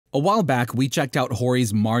A while back, we checked out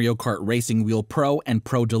Hori's Mario Kart Racing Wheel Pro and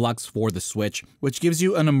Pro Deluxe for the Switch, which gives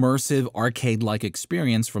you an immersive, arcade-like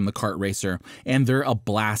experience from the kart racer, and they're a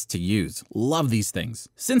blast to use. Love these things.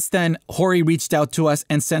 Since then, Hori reached out to us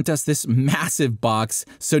and sent us this massive box,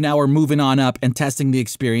 so now we're moving on up and testing the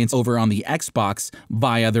experience over on the Xbox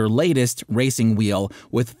via their latest racing wheel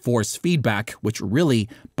with force feedback, which really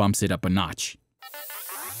bumps it up a notch.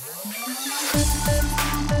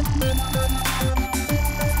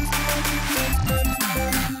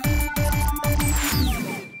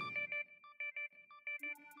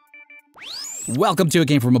 Welcome to A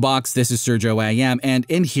Game From A Box, this is Sergio AM, and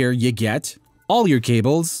in here you get all your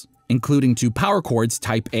cables, including 2 power cords,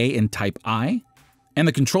 Type A and Type I, and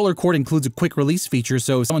the controller cord includes a quick release feature,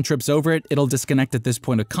 so if someone trips over it, it'll disconnect at this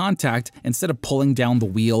point of contact instead of pulling down the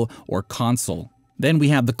wheel or console. Then we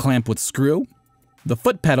have the clamp with screw, the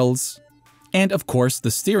foot pedals, and of course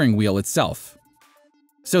the steering wheel itself.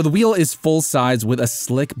 So the wheel is full size with a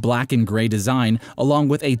slick black and gray design along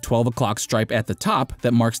with a 12 o'clock stripe at the top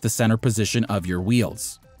that marks the center position of your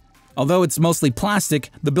wheels. Although it's mostly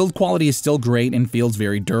plastic, the build quality is still great and feels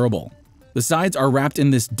very durable. The sides are wrapped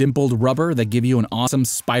in this dimpled rubber that give you an awesome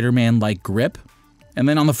Spider-Man-like grip. And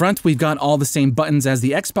then on the front, we've got all the same buttons as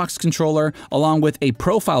the Xbox controller along with a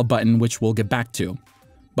profile button, which we'll get back to.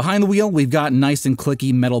 Behind the wheel, we've got nice and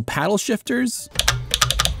clicky metal paddle shifters.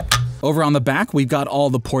 Over on the back, we've got all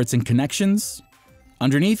the ports and connections.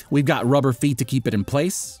 Underneath, we've got rubber feet to keep it in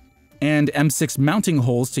place, and M6 mounting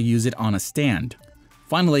holes to use it on a stand.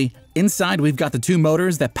 Finally, inside we've got the 2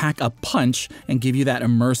 motors that pack a punch and give you that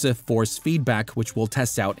immersive force feedback, which we'll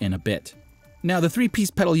test out in a bit. Now, the 3-piece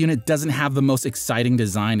pedal unit doesn't have the most exciting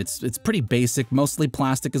design, it's pretty basic, mostly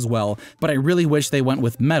plastic as well, but I really wish they went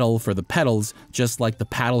with metal for the pedals, just like the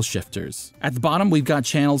paddle shifters. At the bottom, we've got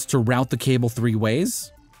channels to route the cable 3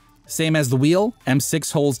 ways. Same as the wheel,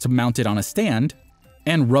 M6 holes to mount it on a stand,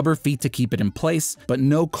 and rubber feet to keep it in place, but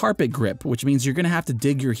no carpet grip, which means you're gonna have to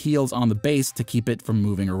dig your heels on the base to keep it from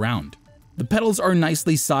moving around. The pedals are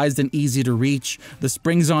nicely sized and easy to reach, the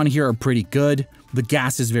springs on here are pretty good, the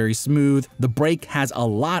gas is very smooth, the brake has a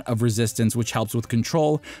lot of resistance which helps with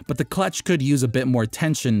control, but the clutch could use a bit more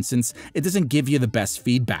tension since it doesn't give you the best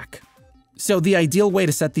feedback. So the ideal way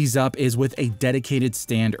to set these up is with a dedicated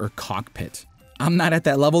stand or cockpit. I'm not at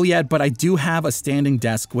that level yet, but I do have a standing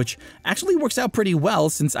desk, which actually works out pretty well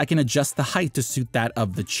since I can adjust the height to suit that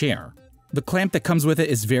of the chair. The clamp that comes with it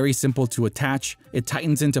is very simple to attach. It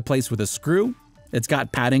tightens into place with a screw. It's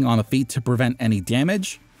got padding on the feet to prevent any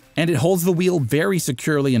damage, and it holds the wheel very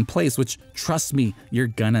securely in place, which, trust me, you're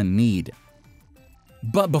gonna need.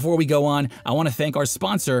 But before we go on, I want to thank our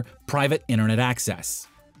sponsor, Private Internet Access.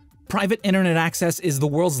 Private Internet Access is the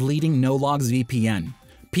world's leading no-logs VPN.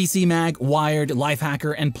 PC Mag, Wired,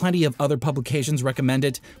 Lifehacker, and plenty of other publications recommend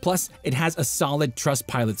it, plus it has a solid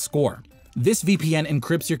Trustpilot score. This VPN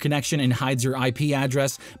encrypts your connection and hides your IP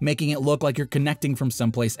address, making it look like you're connecting from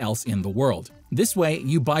someplace else in the world. This way,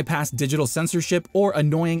 you bypass digital censorship or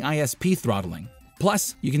annoying ISP throttling.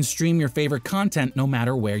 Plus, you can stream your favorite content no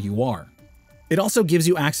matter where you are. It also gives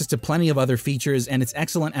you access to plenty of other features, and it's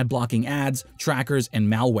excellent at blocking ads, trackers, and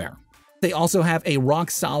malware. They also have a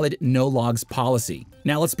rock-solid no-logs policy.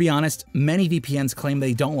 Now let's be honest, many VPNs claim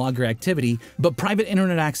they don't log your activity, but Private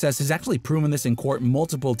Internet Access has actually proven this in court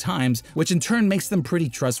multiple times, which in turn makes them pretty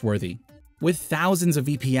trustworthy. With thousands of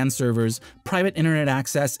VPN servers, Private Internet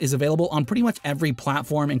Access is available on pretty much every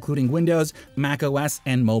platform, including Windows, macOS,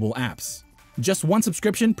 and mobile apps. Just one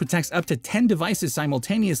subscription protects up to 10 devices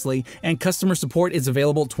simultaneously, and customer support is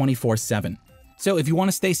available 24/7. So if you want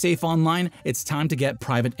to stay safe online, it's time to get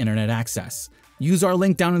Private Internet Access. Use our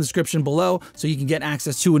link down in the description below so you can get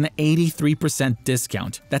access to an 83%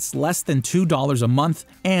 discount. That's less than $2 a month,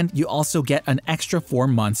 and you also get an extra 4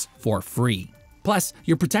 months for free. Plus,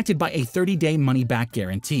 you're protected by a 30-day money-back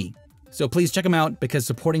guarantee. So please check them out because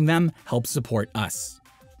supporting them helps support us.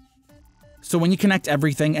 So when you connect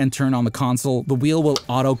everything and turn on the console, the wheel will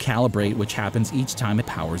auto-calibrate, which happens each time it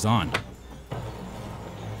powers on.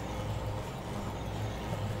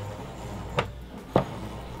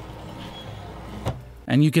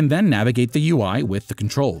 And you can then navigate the UI with the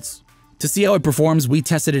controls. To see how it performs, we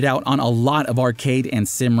tested it out on a lot of arcade and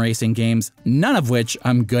sim racing games, none of which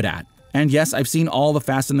I'm good at. And yes, I've seen all the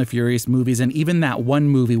Fast and the Furious movies and even that one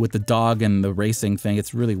movie with the dog and the racing thing,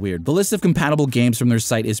 it's really weird. The list of compatible games from their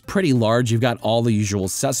site is pretty large, you've got all the usual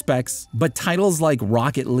suspects, but titles like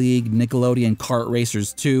Rocket League, Nickelodeon Kart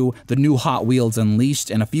Racers 2, the new Hot Wheels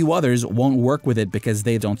Unleashed, and a few others won't work with it because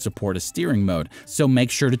they don't support a steering mode, so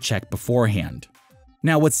make sure to check beforehand.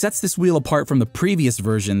 Now, what sets this wheel apart from the previous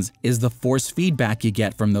versions is the force feedback you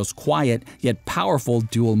get from those quiet yet powerful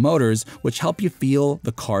dual motors, which help you feel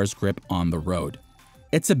the car's grip on the road.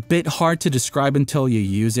 It's a bit hard to describe until you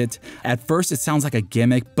use it. At first, it sounds like a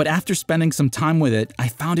gimmick, but after spending some time with it, I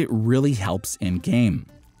found it really helps in-game.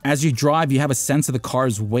 As you drive, you have a sense of the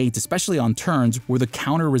car's weight, especially on turns where the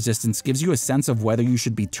counter resistance gives you a sense of whether you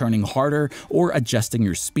should be turning harder or adjusting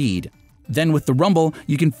your speed. Then with the rumble,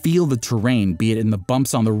 you can feel the terrain, be it in the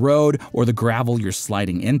bumps on the road or the gravel you're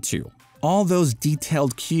sliding into. All those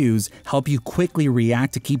detailed cues help you quickly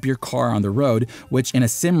react to keep your car on the road, which in a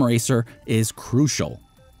sim racer is crucial.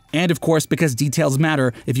 And of course, because details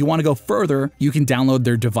matter, if you want to go further, you can download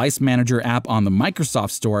their device manager app on the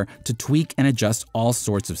Microsoft Store to tweak and adjust all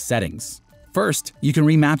sorts of settings. First, you can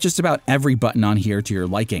remap just about every button on here to your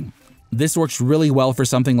liking. This works really well for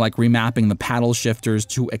something like remapping the paddle shifters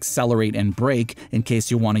to accelerate and brake in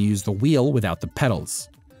case you want to use the wheel without the pedals.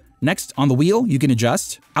 Next, on the wheel, you can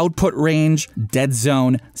adjust output range, dead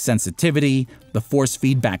zone, sensitivity, the force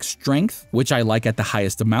feedback strength, which I like at the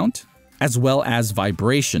highest amount, as well as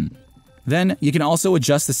vibration. Then, you can also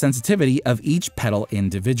adjust the sensitivity of each pedal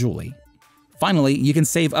individually. Finally, you can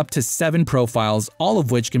save up to 7 profiles, all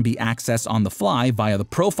of which can be accessed on the fly via the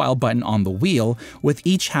profile button on the wheel, with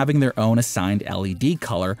each having their own assigned LED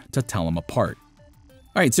color to tell them apart.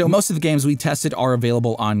 Alright, so most of the games we tested are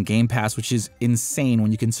available on Game Pass, which is insane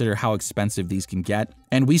when you consider how expensive these can get.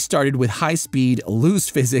 And we started with high-speed,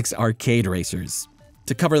 loose-physics arcade racers.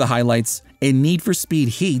 To cover the highlights, in Need for Speed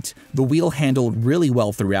Heat, the wheel handled really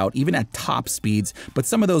well throughout, even at top speeds, but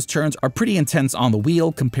some of those turns are pretty intense on the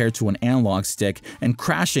wheel compared to an analog stick, and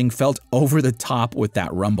crashing felt over the top with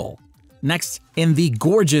that rumble. Next, in the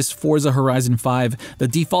gorgeous Forza Horizon 5, the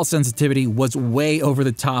default sensitivity was way over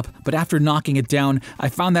the top, but after knocking it down, I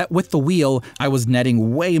found that with the wheel, I was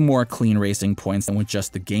netting way more clean racing points than with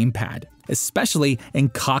just the gamepad, especially in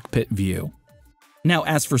cockpit view. Now,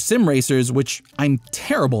 as for sim racers, which I'm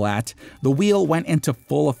terrible at, the wheel went into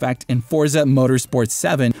full effect in Forza Motorsport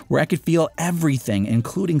 7, where I could feel everything,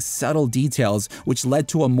 including subtle details, which led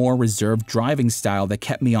to a more reserved driving style that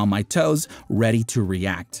kept me on my toes, ready to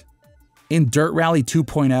react. In Dirt Rally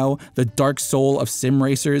 2.0, the dark soul of sim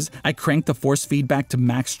racers, I cranked the force feedback to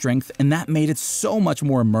max strength, and that made it so much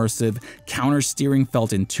more immersive. Counter steering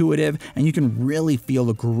felt intuitive, and you can really feel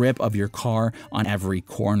the grip of your car on every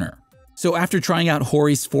corner. So after trying out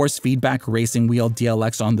Hori's force feedback racing wheel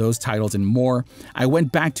DLX on those titles and more, I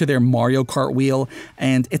went back to their Mario Kart wheel,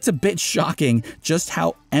 and it's a bit shocking just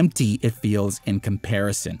how empty it feels in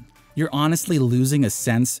comparison. You're honestly losing a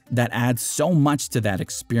sense that adds so much to that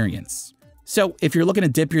experience. So if you're looking to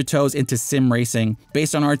dip your toes into sim racing,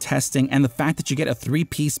 based on our testing and the fact that you get a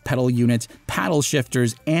 3-piece pedal unit, paddle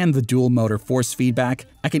shifters, and the dual motor force feedback,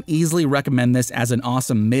 I can easily recommend this as an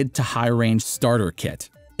awesome mid to high range starter kit.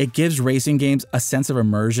 It gives racing games a sense of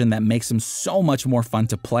immersion that makes them so much more fun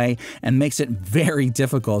to play and makes it very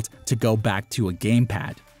difficult to go back to a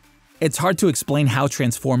gamepad. It's hard to explain how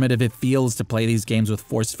transformative it feels to play these games with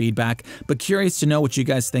force feedback, but curious to know what you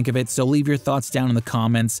guys think of it, so leave your thoughts down in the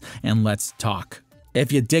comments and let's talk.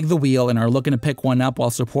 If you dig the wheel and are looking to pick one up while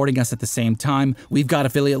supporting us at the same time, we've got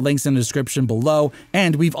affiliate links in the description below,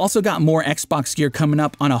 and we've also got more Xbox gear coming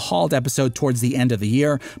up on a hauled episode towards the end of the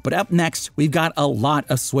year. But up next, we've got a lot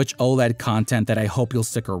of Switch OLED content that I hope you'll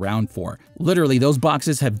stick around for. Literally, those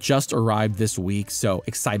boxes have just arrived this week, so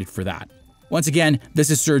excited for that. Once again, this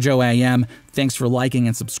is Sergio AM. Thanks for liking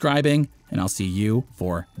and subscribing, and I'll see you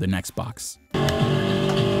for the next box.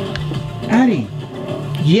 Addie!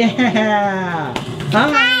 Yeah!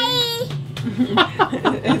 Hi!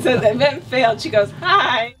 So the event failed. She goes,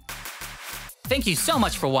 hi! Thank you so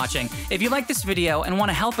much for watching. If you like this video and want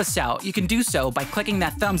to help us out, you can do so by clicking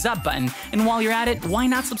that thumbs up button. And while you're at it, why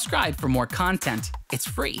not subscribe for more content? It's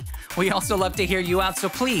free. We also love to hear you out, so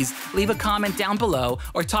please leave a comment down below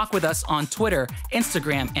or talk with us on Twitter,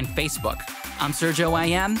 Instagram, and Facebook. I'm Sergio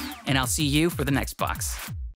IM, and I'll see you for the next box.